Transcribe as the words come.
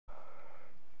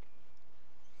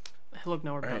Look,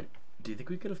 now we're done. Right. Do you think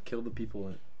we could have killed the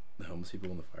people, the homeless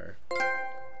people in the fire?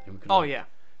 Oh, yeah. I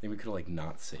think we could have, like,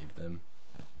 not saved them.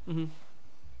 Mm-hmm.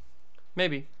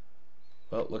 Maybe.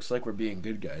 Well, it looks like we're being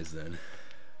good guys then.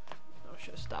 Oh,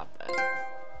 should have stopped that.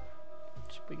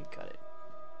 Just, we can cut it.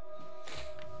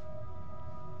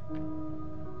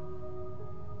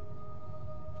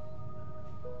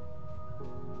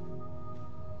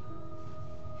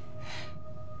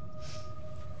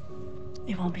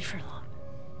 It won't be for long.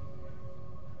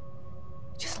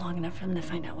 Just long enough for them to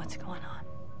find out what's going on.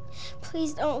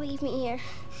 Please don't leave me here.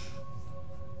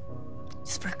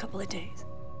 Just for a couple of days.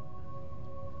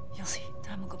 You'll see.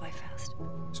 Time will go by fast.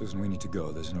 Susan, we need to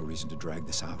go. There's no reason to drag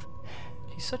this out.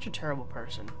 He's such a terrible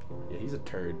person. Yeah, he's a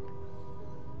turd.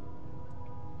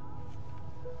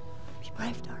 Be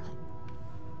brave, darling.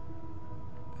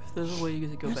 If there's a way you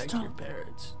get to go Let's back to your talk.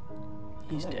 parents,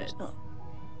 he's dead. No.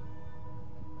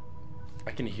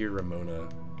 I can hear Ramona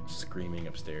screaming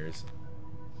upstairs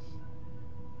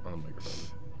on the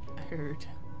microphone. I heard.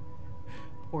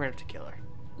 We're gonna have to kill her.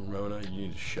 Ramona, you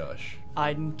need to shush.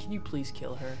 Aiden, can you please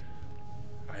kill her?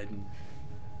 Aiden.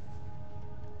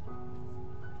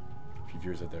 For you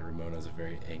viewers out there, Ramona's a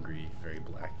very angry, very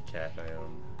black cat I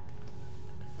own.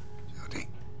 Jody,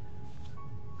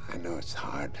 I know it's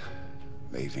hard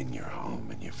leaving your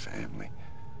home and your family.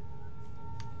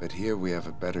 But here we have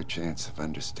a better chance of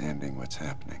understanding what's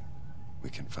happening. We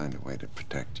can find a way to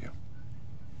protect you.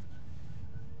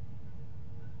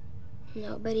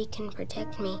 Nobody can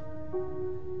protect me.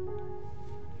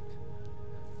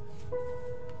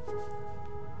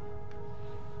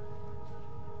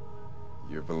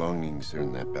 Your belongings are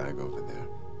in that bag over there.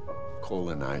 Cole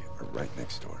and I are right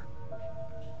next door.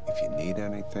 If you need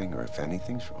anything or if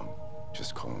anything's wrong,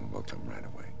 just call and we'll come right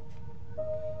away.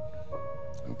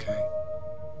 Okay?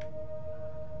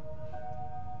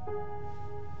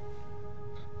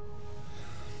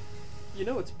 You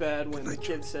know it's bad when the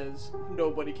kid says,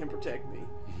 nobody can protect me.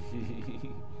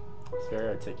 It's very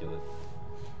articulate.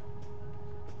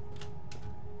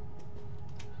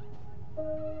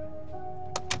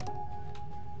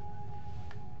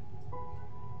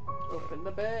 Open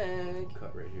the bag.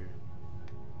 Cut right here.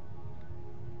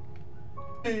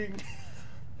 Ding.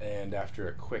 And after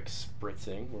a quick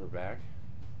spritzing, we're back.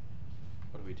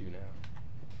 What do we do now?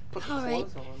 Put the All right.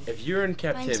 clothes on. If you're in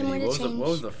captivity, somewhere to what change.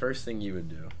 was the first thing you would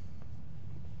do?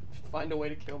 Find a way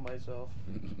to kill myself.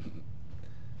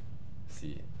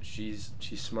 See, she's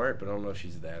smart, but I don't know if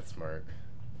she's that smart.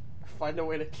 Find a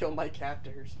way to kill my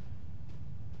captors.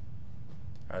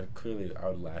 I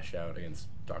would lash out against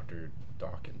Dr.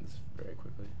 Dawkins very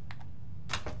quickly.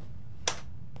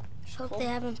 Hope they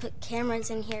haven't put cameras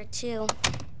in here too.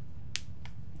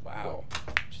 Wow,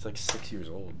 she's like 6 years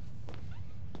old.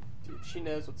 Dude, she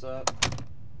knows what's up. Look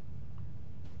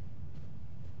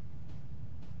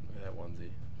at that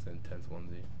onesie. It's an intense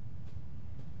onesie.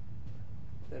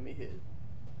 Let me hit.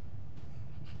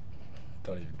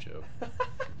 Don't even joke.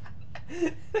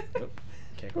 Nope.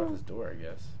 Can't go out this door, I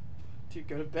guess. Dude,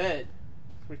 go to bed.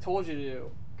 That's what we told you to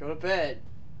do. Go to bed.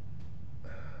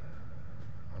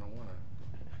 I don't wanna.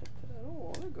 I don't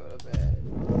want to go to bed.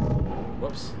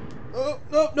 Whoops. Oh,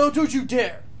 no, no, don't you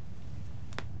dare.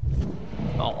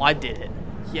 Oh, I did it.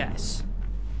 Yes.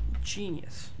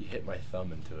 Genius. You hit my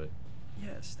thumb into it.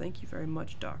 Yes, thank you very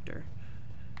much, doctor.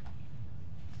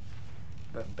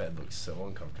 That bed looks so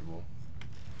uncomfortable.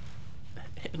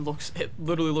 It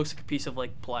literally looks like a piece of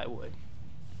like plywood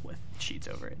with sheets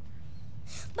over it.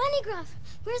 Bunny Gruff,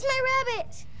 where's my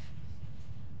rabbit?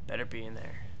 Better be in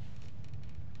there.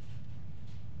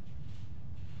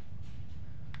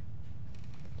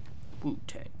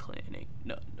 Wu-Tang Clan ain't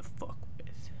nothing to fuck with.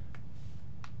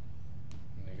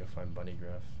 I'm gonna go find Bunny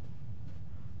Gruff.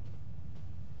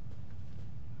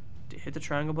 Hit the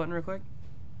triangle button real quick.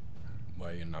 Why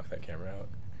are you gonna knock that camera out?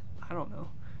 I don't know.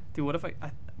 Dude, what if I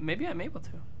maybe I'm able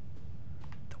to.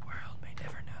 The world may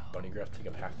never know. Bunny Gruff, take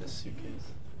up half this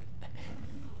suitcase.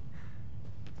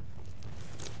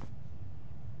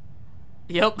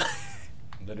 Yep.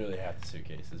 Literally half the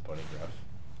suitcase is Bunny Gruff.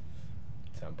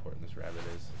 That's how important this rabbit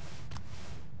is.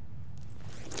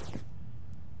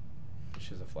 She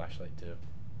has a flashlight too.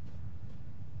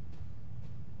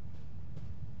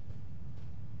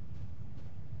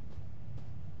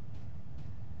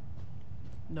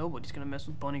 Nobody's gonna mess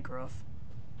with Bunny Gruff.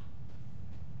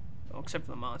 Oh, except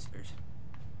for the monsters.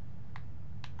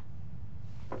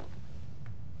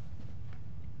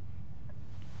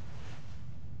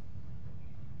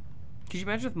 Could you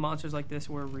imagine if monsters like this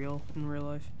were real in real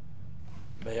life?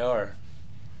 They are.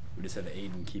 We just have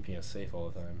Aiden keeping us safe all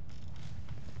the time.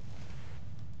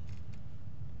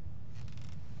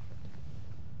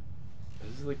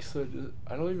 This is like so.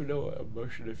 I don't even know what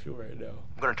emotion to feel right now.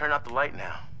 I'm gonna turn out the light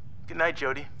now. Good night,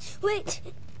 Jody. Wait.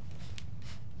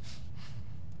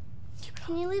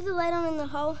 Can you leave the light on in the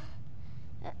hall?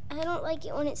 I don't like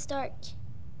it when it's dark.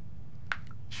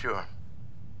 Sure.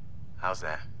 How's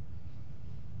that?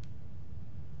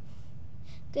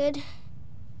 Good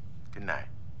Good night.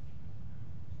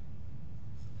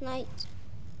 night.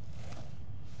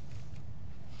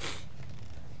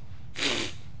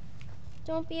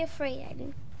 Don't be afraid,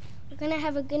 Aiden. We're gonna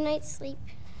have a good night's sleep,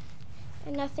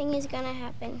 and nothing is gonna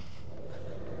happen.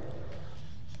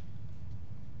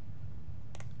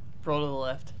 Roll to the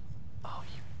left. Oh,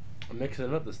 you. I'm mixing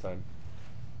it up this time.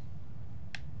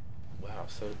 Wow,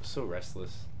 so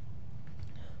restless.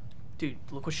 Dude,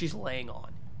 look what she's laying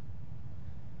on.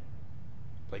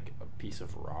 Like a piece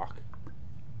of rock.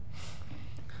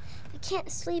 I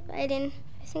can't sleep, Aiden.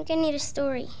 I think I need a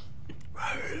story.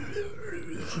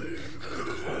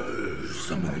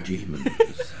 Some of the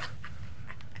demons.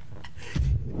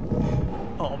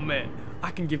 Oh man, I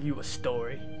can give you a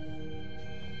story.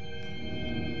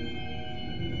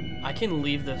 I can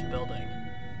leave this building.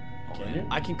 Can you?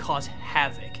 I can cause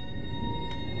havoc.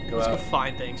 Go Let's go out.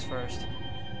 find things first.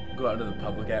 Go out into the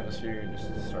public atmosphere and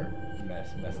just start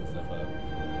messing stuff up.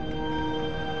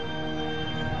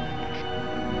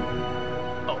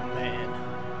 Oh man.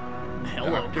 Hello,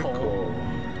 Dr. Cole. Cole.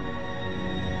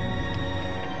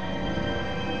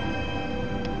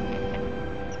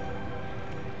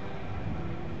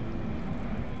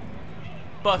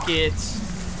 Buckets.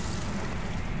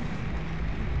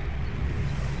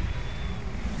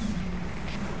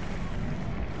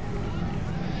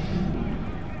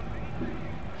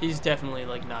 He's definitely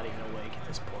like not even awake at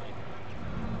this point.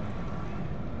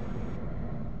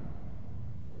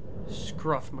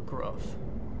 Scruff McGruff.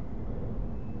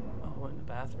 Oh, in the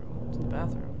bathroom. What's in the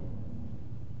bathroom?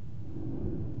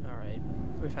 Alright.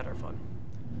 We've had our fun.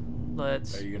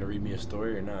 Let's... Are you gonna read me a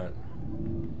story or not?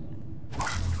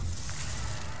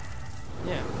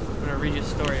 Yeah, I'm gonna read you a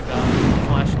story about a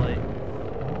flashlight.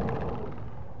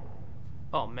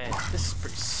 Oh man, this is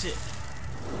pretty sick.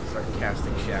 Start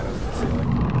casting shadows in the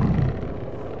ceiling.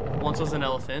 Once was an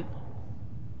elephant.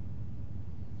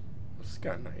 This is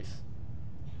kind of nice.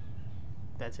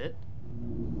 That's it.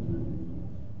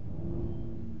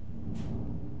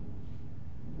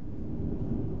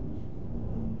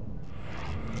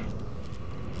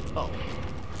 Oh.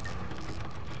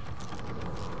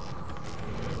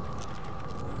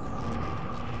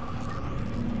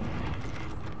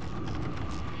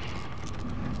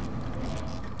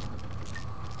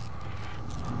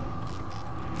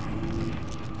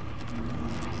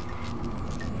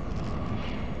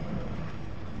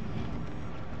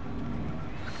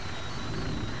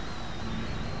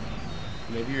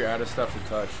 Maybe you're out of stuff to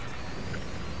touch.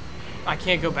 I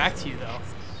can't go back to you though.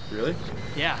 Really?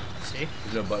 Yeah, see?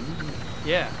 There's no button?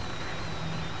 Yeah.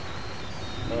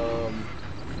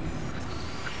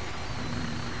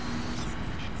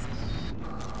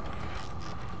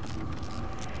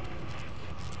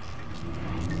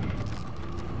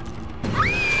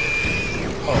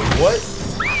 Oh, what?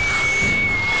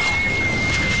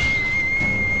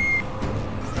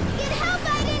 Get help,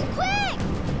 Aiden, quick!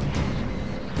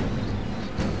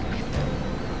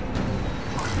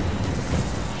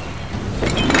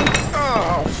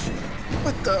 Oh,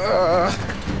 what the?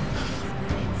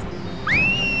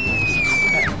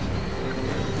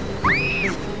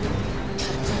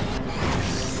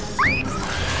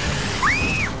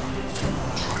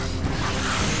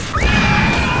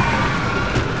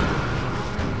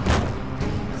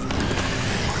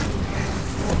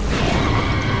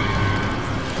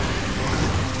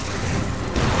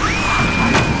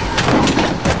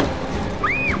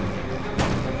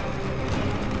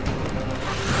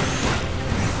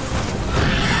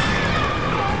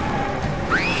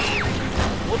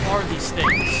 What are these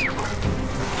things?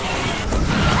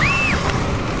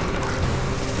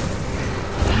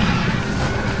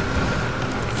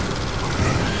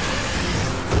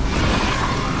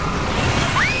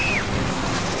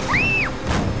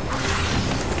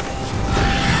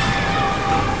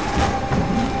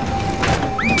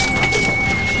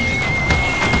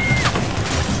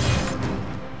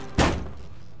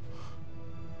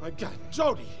 My God,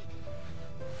 Jody!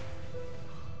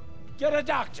 Get a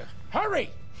doctor! Hurry!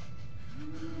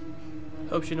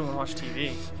 Hope she didn't want to watch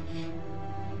TV.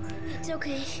 It's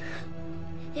okay.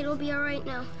 It'll be all right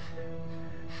now.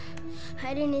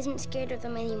 Aiden isn't scared of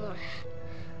them anymore.